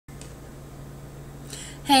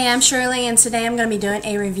Hey, I'm Shirley, and today I'm going to be doing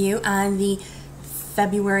a review on the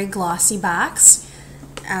February Glossy Box.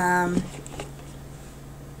 It's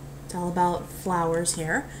all about flowers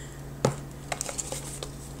here.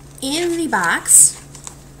 In the box,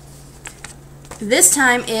 this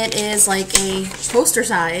time it is like a poster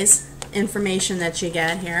size information that you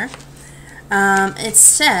get here. It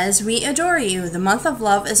says, "We adore you. The month of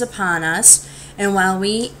love is upon us, and while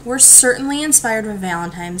we were certainly inspired by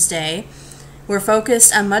Valentine's Day, we're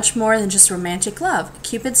focused on much more than just romantic love.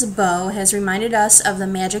 Cupid's bow has reminded us of the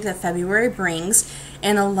magic that February brings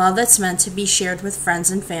and a love that's meant to be shared with friends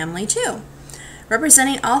and family too."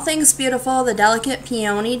 Representing all things beautiful, the delicate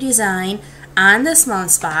peony design on this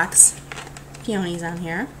month's box, peonies on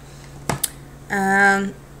here,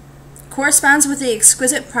 corresponds with the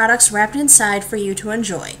exquisite products wrapped inside for you to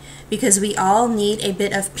enjoy, because we all need a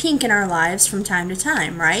bit of pink in our lives from time to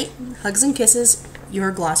time, right? Hugs and kisses,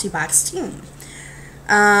 your Glossy Box team.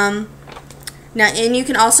 Now, and you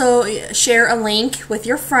can also share a link with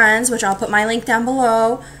your friends, which I'll put my link down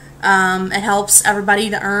below. It helps everybody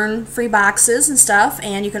to earn free boxes and stuff,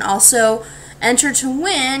 and you can also enter to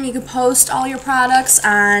win. You can post all your products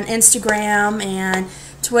on Instagram and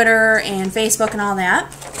Twitter and Facebook and all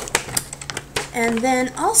that. And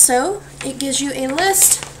then also, it gives you a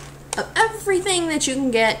list of everything that you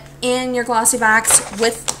can get in your Glossy Box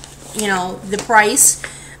with, you know, the price,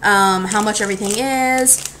 how much everything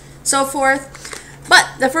is, so forth. But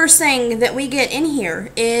the first thing that we get in here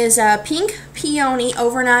is a Pink Peony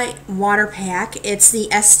Overnight Water Pack. It's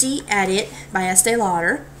the Estee Edit by Estee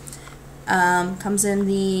Lauder. Comes in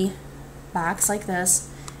the box like this.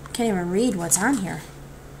 Can't even read what's on here.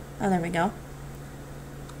 Oh, there we go.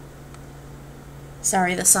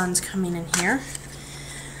 Sorry, the sun's coming in here.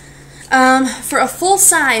 For a full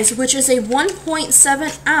size, which is a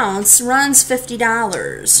 1.7 ounce, runs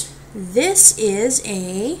 $50. This is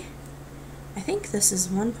I think this is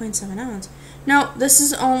 1.7 ounce. No, this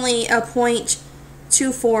is only a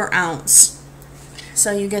 0.24 ounce.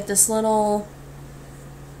 So you get this little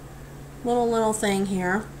thing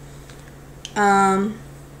here. And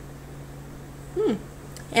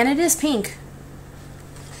it is pink.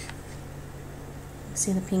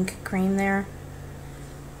 See the pink cream there?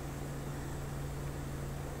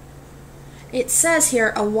 It says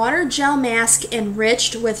here, a water gel mask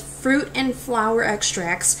enriched with fruit and flower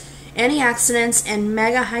extracts, antioxidants, and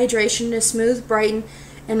mega hydration to smooth, brighten,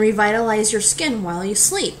 and revitalize your skin while you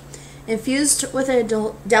sleep. Infused with a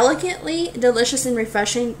delicately delicious and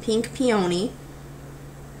refreshing pink peony.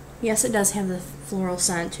 Yes, it does have the floral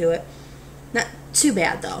scent to it. Not too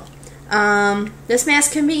bad, though. This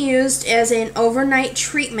mask can be used as an overnight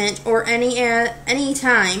treatment or any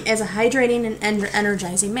time as a hydrating and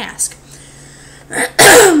energizing mask.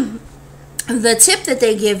 The tip that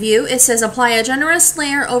they give you, it says, apply a generous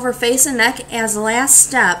layer over face and neck as a last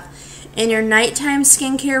step in your nighttime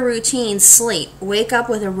skincare routine. Sleep. Wake up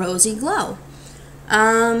with a rosy glow.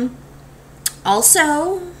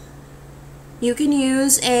 Also, you can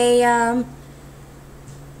use a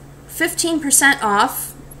 15%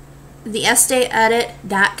 off the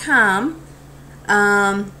esteeedit.com.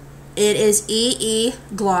 It is EE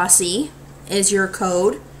Glossy is your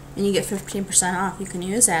code, and you get 15% off. You can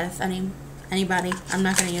use that if anybody. I'm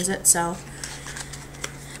not going to use it, so.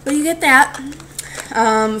 But you get that.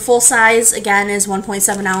 Full size, again, is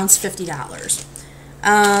 1.7 ounce, $50.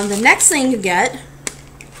 The next thing you get,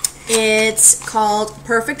 it's called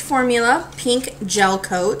Perfect Formula Pink Gel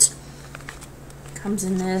Coat. Comes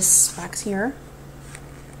in this box here.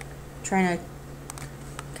 Trying to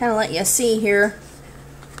kind of let you see here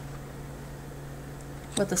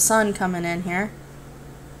with the sun coming in here.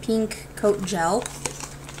 Pink coat gel.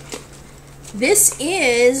 This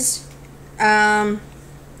is a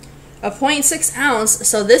 0.6 ounce,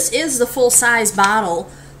 so this is the full size bottle.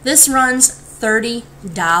 This runs $30.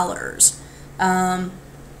 I'm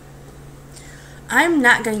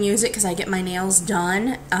not going to use it because I get my nails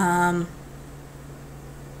done.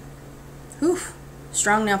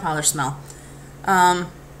 Strong nail polish smell.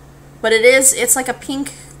 But it's like a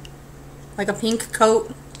pink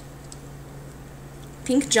coat.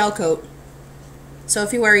 Pink gel coat. So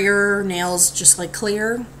if you wear your nails just like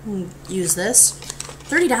clear, use this.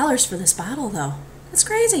 $30 for this bottle, though. That's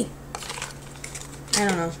crazy. I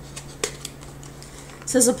don't know. It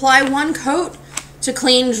says apply one coat to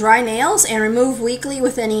clean dry nails and remove weekly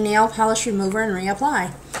with any nail polish remover and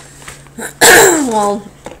reapply. Well,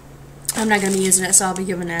 I'm not going to be using it, so I'll be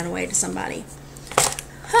giving that away to somebody.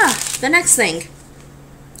 The next thing.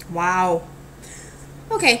 Wow.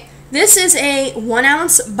 Okay, this is a 1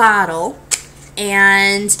 ounce bottle,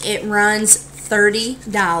 and it runs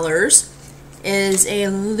 $30. is a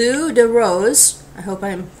L'Eau de Rose. I hope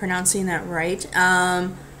I'm pronouncing that right.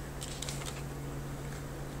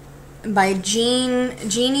 By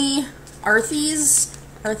Jeannie Arthys.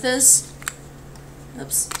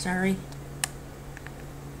 Oops, sorry.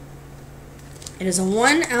 It is a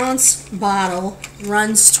 1 ounce bottle,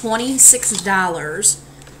 runs $26.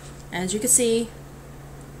 As you can see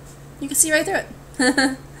right through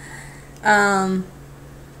it.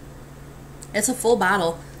 It's a full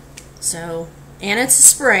bottle, so, and it's a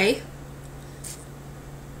spray.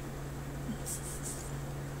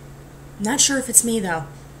 Not sure if it's me though.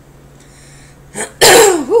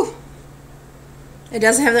 It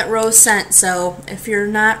doesn't have that rose scent, so if you're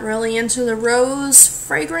not really into the rose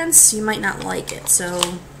fragrance, you might not like it.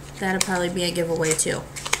 So that'll probably be a giveaway too.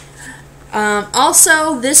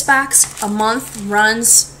 Also, this box a month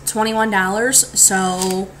runs $21,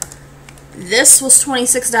 so this was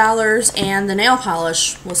 $26 and the nail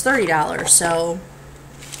polish was $30, so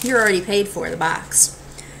you're already paid for the box.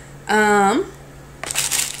 The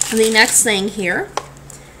next thing here,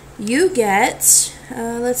 you get,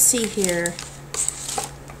 let's see here.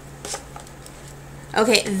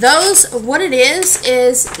 Okay, what it is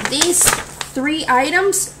these 3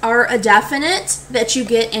 items are a definite that you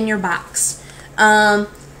get in your box.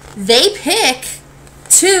 They pick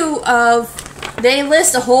they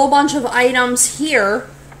list a whole bunch of items here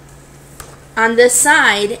on this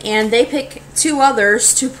side, and they pick 2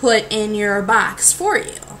 others to put in your box for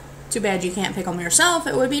you. Too bad you can't pick them yourself.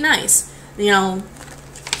 It would be nice, you know,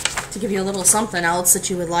 to give you a little something else that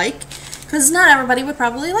you would like, because not everybody would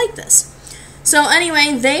probably like this. So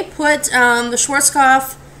anyway, they put the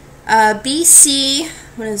Schwarzkopf BC,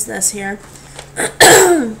 what is this here?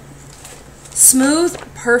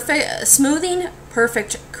 Smoothing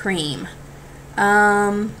Perfect Cream.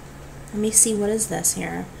 Let me see, what is this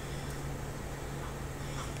here?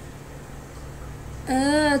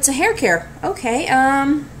 It's a hair care. Okay.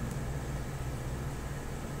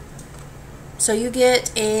 So you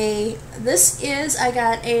get I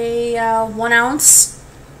got a 1 ounce.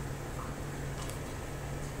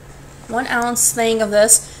 1 ounce thing of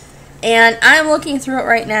this, and I'm looking through it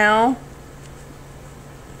right now.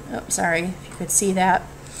 Oh, sorry if you could see that.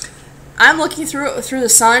 I'm looking through it through the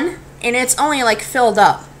sun, and it's only like filled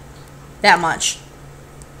up that much.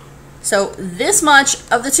 So this much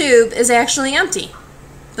of the tube is actually empty,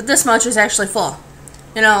 but this much is actually full.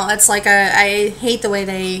 You know, it's like I hate the way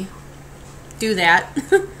they do that.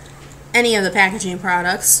 Any of the packaging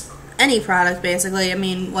products, any product basically. I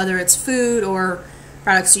mean, whether it's food or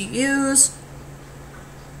products you use.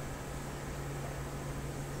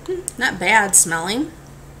 Not bad smelling.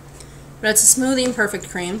 But it's a smoothing perfect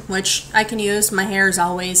cream, which I can use. My hair is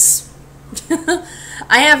always... I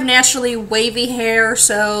have naturally wavy hair,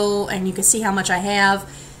 so, and you can see how much I have.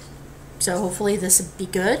 So hopefully this would be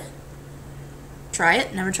good. Try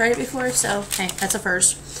it. Never tried it before, so hey, that's a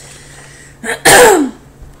first.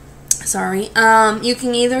 Sorry. You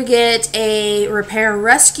can either get a Repair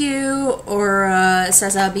Rescue, or it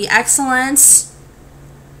says Be Excellence,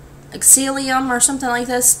 Exilium, or something like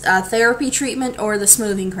this, Therapy Treatment, or the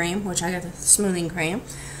Smoothing Cream, which I got the Smoothing Cream.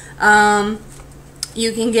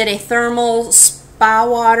 You can get a Thermal Spa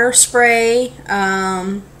Water Spray,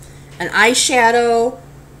 an eyeshadow,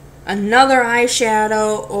 another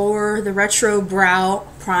eyeshadow, or the Retro Brow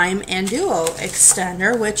Prime and Duo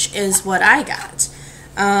Extender, which is what I got.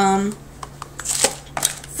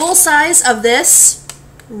 Full size of this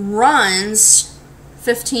runs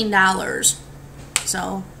 $15.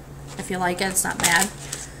 So if you like it, it's not bad.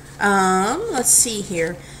 Let's see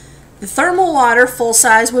here. The thermal water full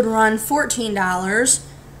size would run $14.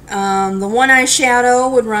 The one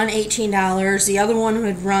eyeshadow would run $18. The other one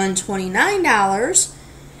would run $29.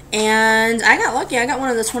 And I got lucky. I got one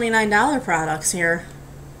of the $29 products here.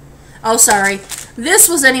 Oh, sorry. This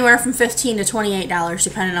was anywhere from $15 to $28,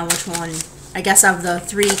 depending on which one. I guess of the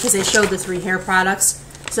 3, because they showed the 3 hair products.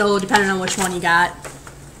 So depending on which one you got,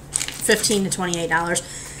 $15 to $28.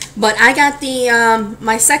 But I got the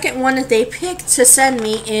my second one that they picked to send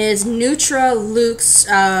me is Nutralux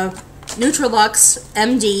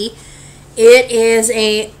MD. It is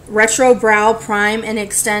a Retro Brow Prime and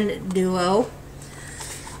Extend Duo.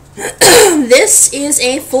 This is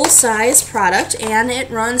a full-size product, and it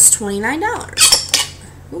runs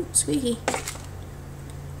 $29. Ooh, squeaky.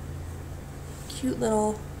 Cute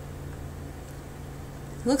little...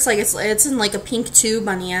 Looks like it's in like a pink tube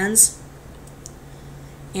on the ends.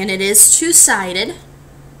 And it is two-sided.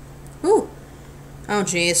 Ooh. Oh,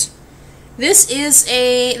 jeez. This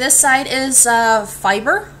side is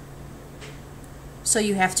fiber. So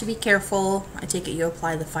you have to be careful. I take it you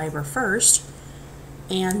apply the fiber first.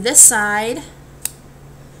 and this side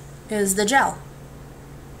is the gel.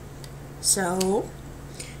 So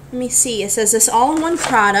let me see, it says this all-in-one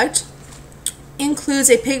product includes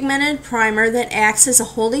a pigmented primer that acts as a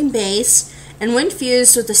holding base, and when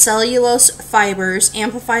fused with the cellulose fibers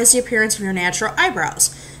amplifies the appearance of your natural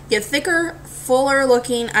eyebrows. Get thicker, fuller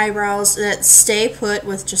looking eyebrows that stay put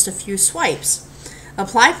with just a few swipes.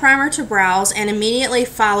 Apply primer to brows and immediately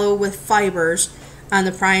follow with fibers on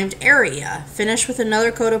the primed area. Finish with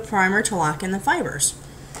another coat of primer to lock in the fibers.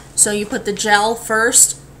 So you put the gel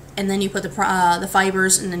first, and then you put the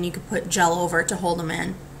fibers, and then you could put gel over it to hold them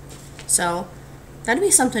in. So that'd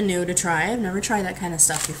be something new to try. I've never tried that kind of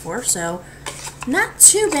stuff before, so not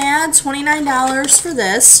too bad. $29 for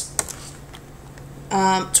this,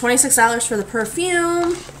 $26 for the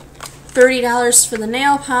perfume, $30 for the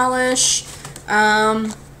nail polish.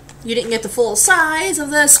 You didn't get the full size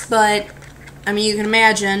of this, but I mean, you can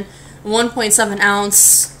imagine 1.7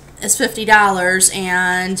 ounce is $50,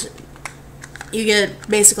 and you get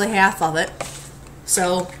basically half of it.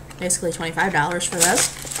 So basically $25 for this.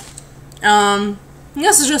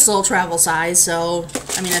 This is just a little travel size, so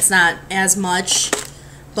I mean, it's not as much,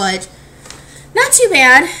 but not too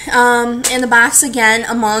bad. In the box, again,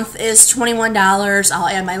 a month is $21. I'll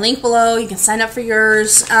add my link below. You can sign up for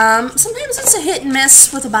yours. Sometimes it's a hit and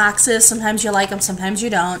miss with the boxes. Sometimes you like them, sometimes you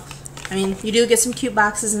don't. I mean, you do get some cute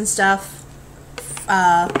boxes and stuff.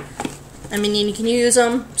 I mean, you can use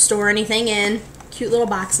them, store anything in. Cute little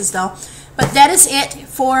boxes, though. But that is it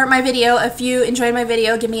for my video. If you enjoyed my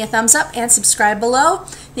video, give me a thumbs up and subscribe below.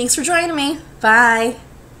 Thanks for joining me. Bye.